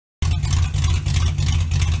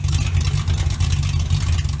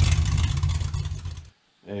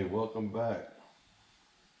welcome back.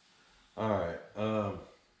 Alright, I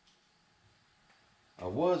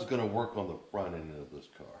was going to work on the front end of this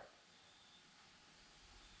car,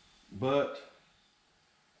 but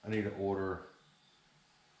I need to order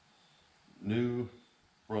new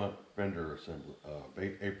front fender assembly,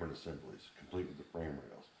 apron assemblies, complete with the frame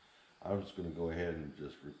rails. I was going to go ahead and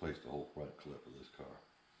just replace the whole front clip of this car.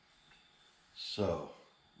 So,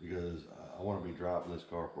 because I want to be driving this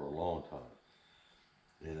car for a long time,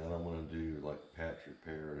 and I don't want to do like patch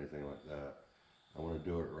repair or anything like that. I want to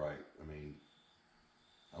do it right. I mean,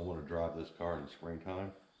 I want to drive this car in the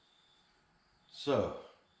springtime. So,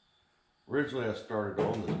 originally I started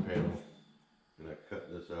on this panel, and I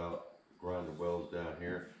cut this out, grind the welds down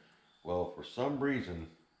here. Well, for some reason,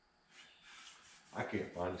 I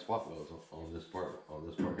can't find the spot welds on this part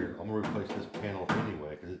here. I'm gonna replace this panel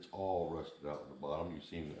anyway because it's all rusted out at the bottom. You've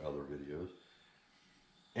seen the other videos.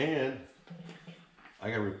 And I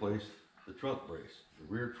gotta replace the trunk brace, the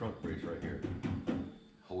rear trunk brace right here.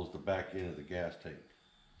 Holds the back end of the gas tank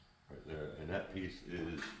right there. And that piece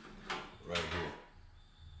is right here.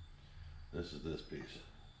 This is this piece.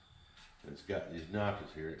 And it's got these notches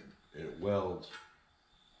here. And it welds.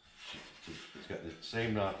 It's got the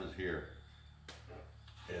same notches here.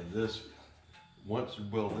 And this, once you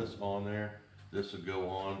weld this on there, this will go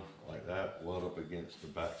on like that, weld up against the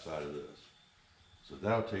back side of this. So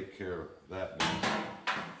that'll take care of that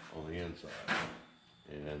on the inside.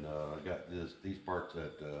 And I got these parts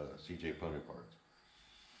at CJ Pony Parts.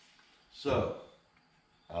 So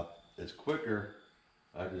it's quicker.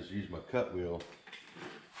 I just use my cut wheel,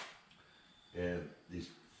 and these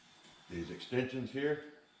extensions here,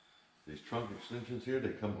 these trunk extensions here, they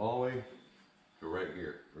come all the way to right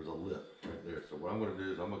here. There's a lip right there. So what I'm going to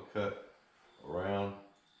do is I'm going to cut around,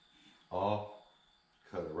 off,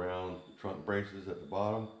 cut around the trunk braces at the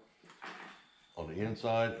bottom on the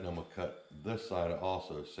inside, and I'm going to cut this side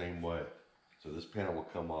also same way. So this panel will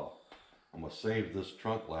come off. I'm going to save this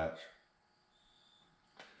trunk latch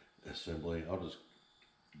assembly. I'll just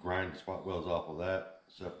grind the spot welds off of that,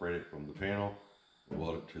 separate it from the panel, and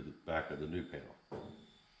weld it to the back of the new panel.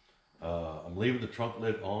 I'm leaving the trunk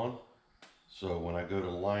lid on, so when I go to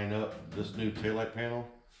line up this new taillight panel,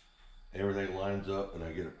 everything lines up and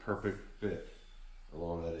I get a perfect fit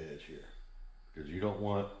along that edge here. Because you don't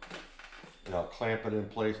want, and I'll clamp it in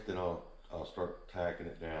place, then I'll start tacking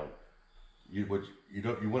it down. You want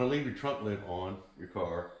to leave your trunk lid on your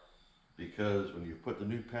car, because when you put the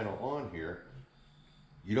new panel on here,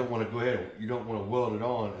 you don't want to go ahead, you don't want to weld it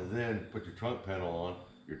on and then put your trunk panel on,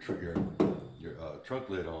 your trunk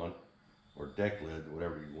lid on, or deck lid,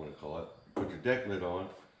 whatever you want to call it. You put your deck lid on,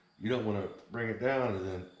 you don't want to bring it down and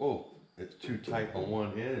then, oh, it's too tight on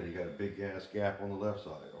one end and you got a big ass gap on the left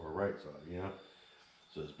side or right side, you know?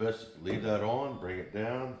 So it's best to leave that on, bring it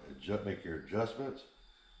down, make your adjustments,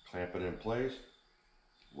 clamp it in place,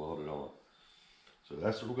 weld it on. So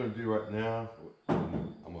that's what we're going to do right now.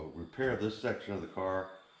 I'm going to repair this section of the car.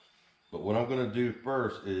 But what I'm going to do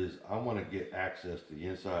first is I want to get access to the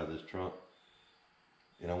inside of this trunk.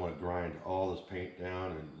 And I want to grind all this paint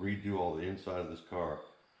down and redo all the inside of this car.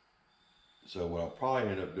 So what I'll probably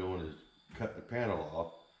end up doing is cut the panel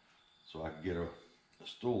off so I can get a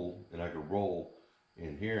stool and I can roll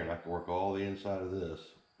in here and I can work all the inside of this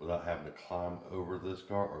without having to climb over this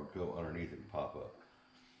car or go underneath it and pop up.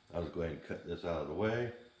 I'll just go ahead and cut this out of the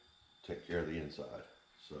way, take care of the inside.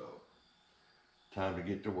 So, time to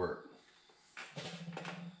get to work.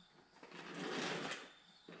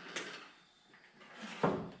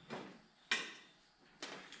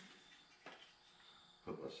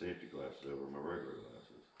 Put my safety glasses over my regular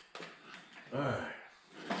glasses. All right.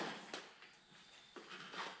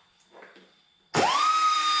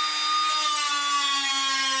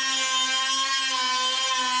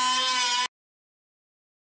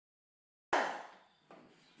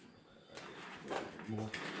 More.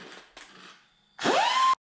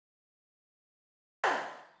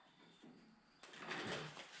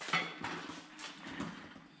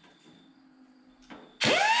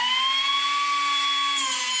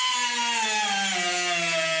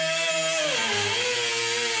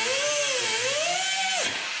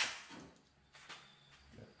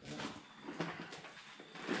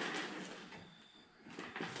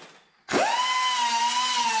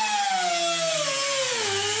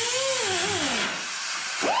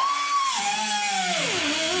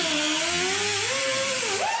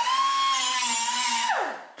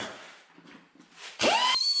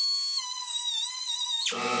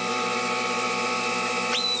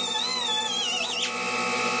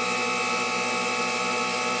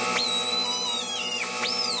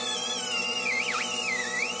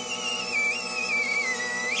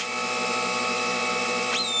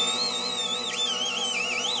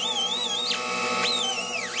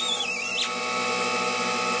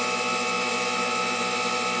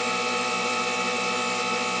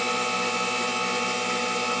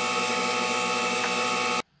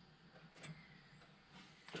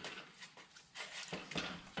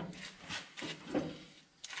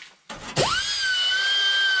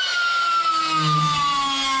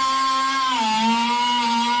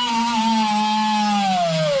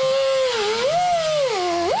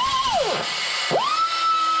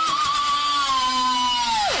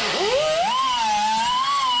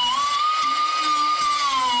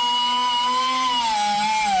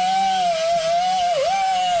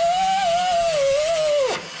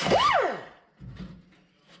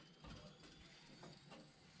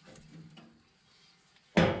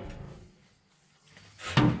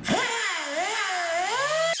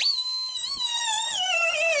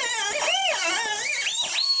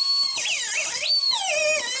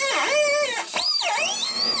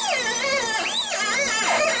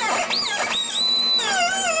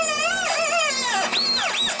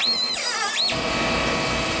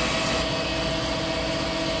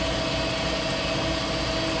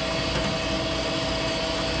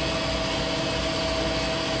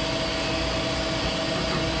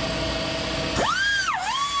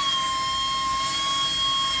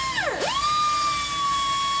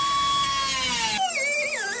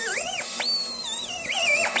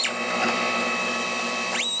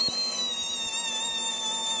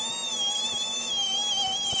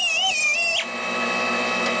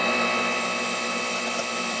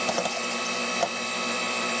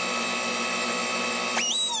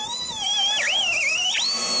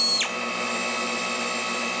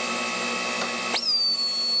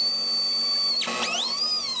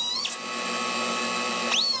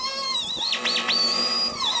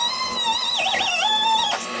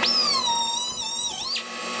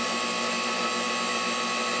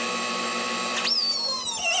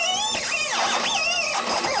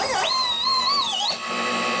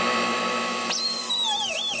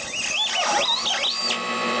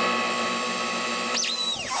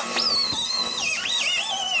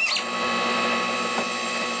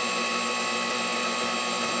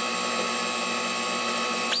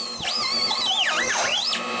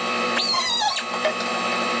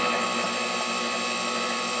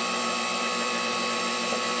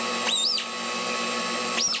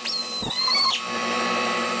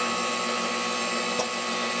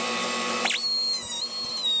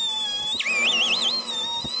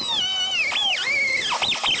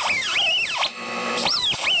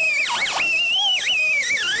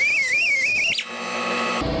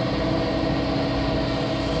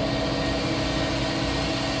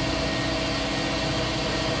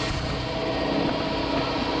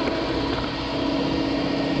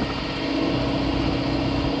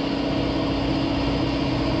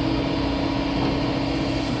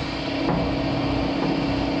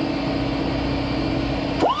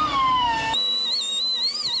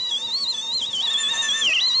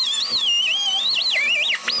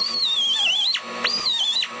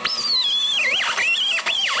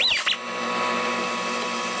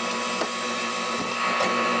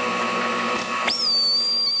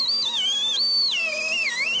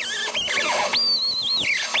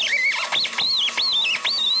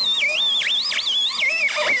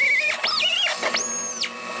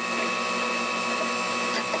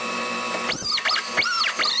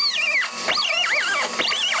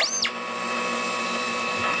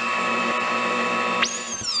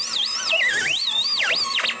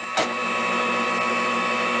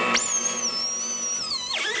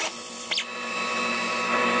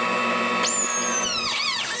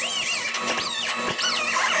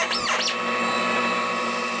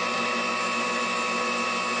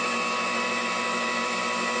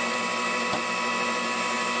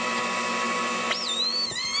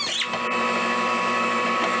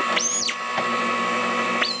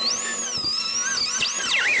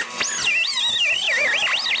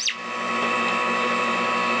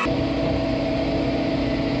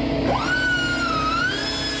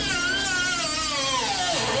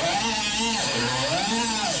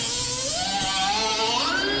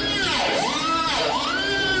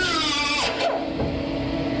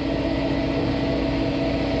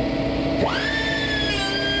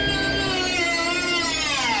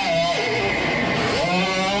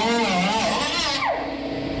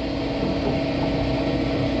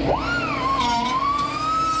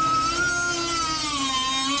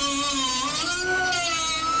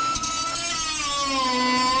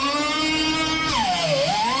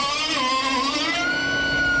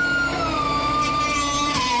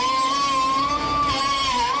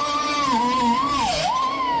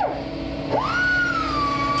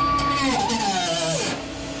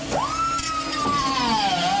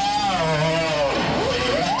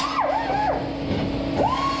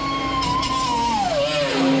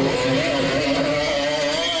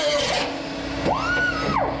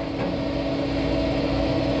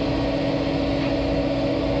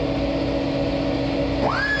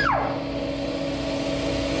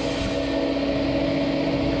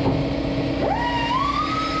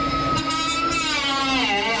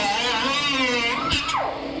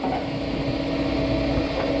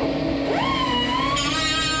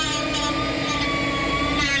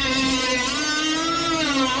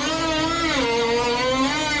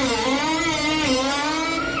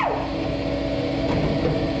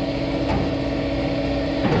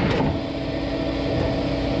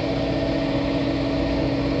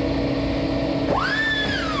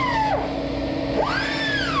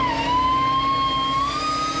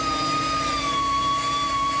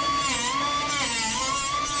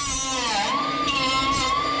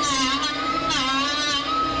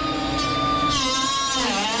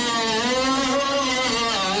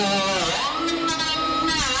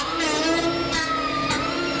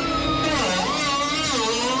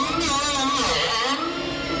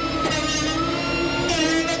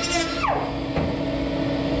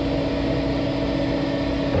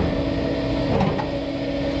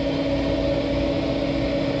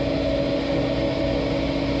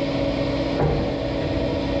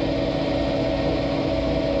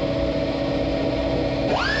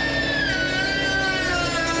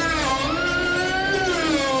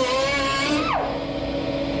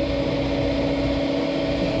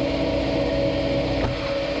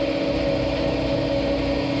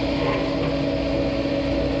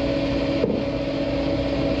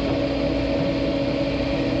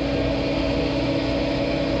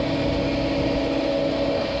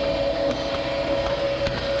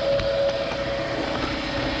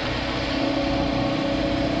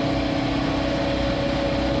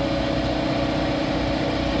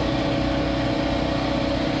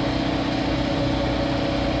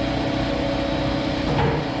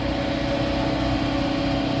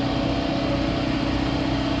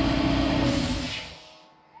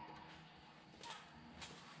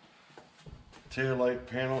 tail light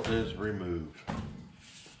panel is removed.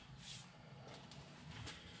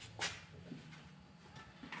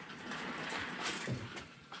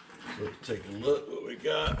 So let's take a look what we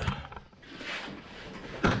got.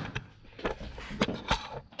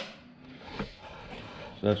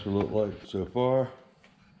 So that's what it looks like so far.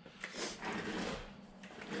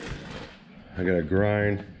 I gotta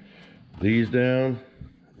grind these down,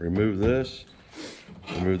 remove this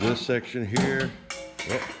section here.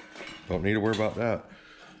 Oh, don't need to worry about that.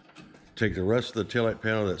 Take the rest of the taillight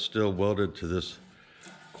panel that's still welded to this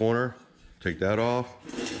corner, take that off.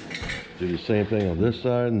 Do the same thing on this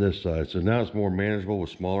side and this side. So now it's more manageable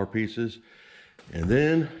with smaller pieces. And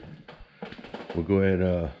then we'll go ahead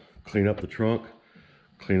and clean up the trunk,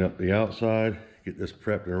 clean up the outside, get this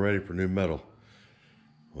prepped and ready for new metal.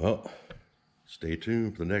 Well, stay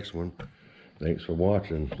tuned for the next one. Thanks for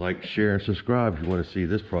watching. Like, share, and subscribe if you want to see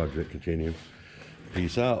this project continue.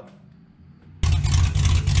 Peace out.